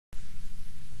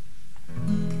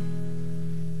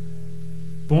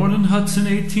Born in Hudson,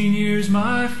 18 years,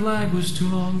 my flag was too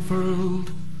long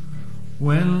furled,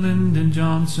 when Lyndon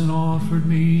Johnson offered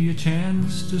me a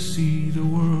chance to see the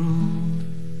world.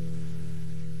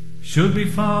 Should be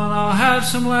fun, I'll have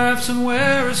some laughs and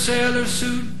wear a sailor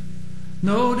suit.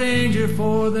 No danger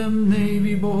for them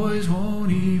Navy boys,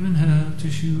 won't even have to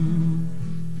shoot.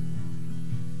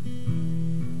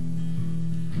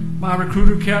 My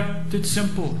recruiter kept it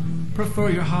simple, prefer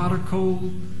your hot or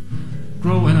cold.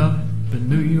 Growing up in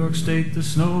New York State, the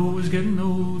snow was getting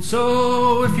old.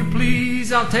 So if you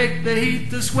please, I'll take the heat,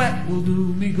 the sweat will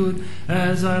do me good,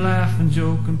 as I laugh and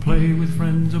joke and play with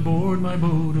friends aboard my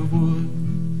boat of wood.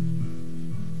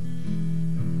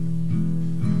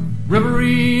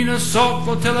 Riverine, assault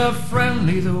flotilla,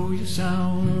 friendly though you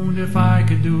sound. If I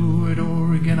could do it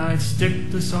o'er again, I'd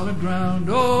stick to solid ground.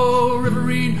 Oh,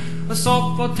 Riverine,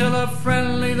 assault flotilla,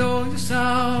 friendly though you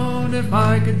sound. If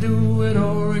I could do it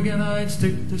o'er again, I'd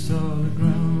stick to solid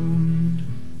ground.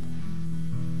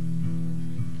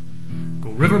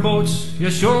 Go riverboats, yeah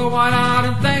sure, why not,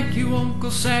 and thank you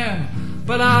Uncle Sam.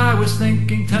 But I was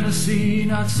thinking Tennessee,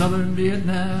 not southern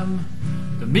Vietnam.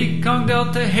 The Mekong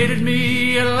Delta hated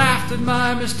me and laughed at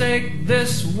my mistake.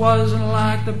 This wasn't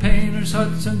like the painter's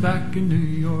Hudson back in New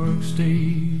York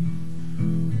State.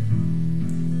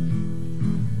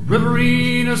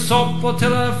 Riverine, assault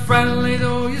flotilla, friendly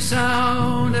though you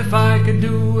sound. If I could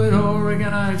do it o'er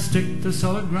again, I'd stick to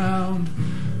solid ground.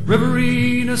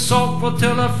 Riverine, assault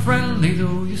flotilla, friendly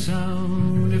though you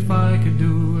sound. If I could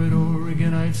do it o'er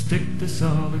again, I'd stick to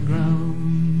solid ground.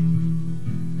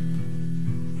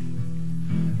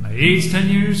 I aged 10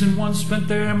 years and once spent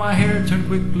there, my hair turned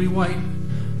quickly white.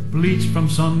 Bleached from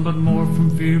sun, but more from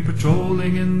fear,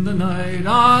 patrolling in the night.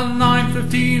 On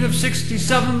 9/15 of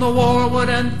 '67, the war would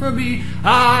end for me.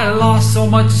 I lost so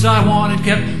much I wanted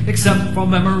kept, except for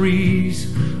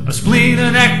memories. A spleen,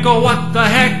 an echo, what the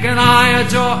heck, and I a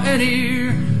jaw and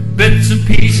ear. Bits and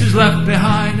pieces left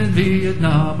behind in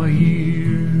Vietnam a year.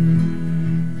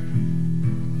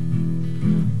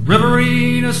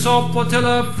 Riverine, assault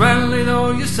flotilla, friendly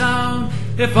though you sound.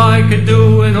 If I could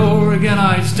do it o'er again,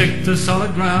 I'd stick to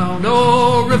solid ground.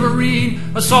 Oh, Riverine,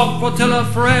 assault flotilla,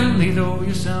 friendly though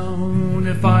you sound.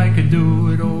 If I could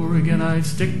do it o'er again, I'd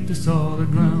stick to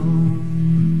solid ground.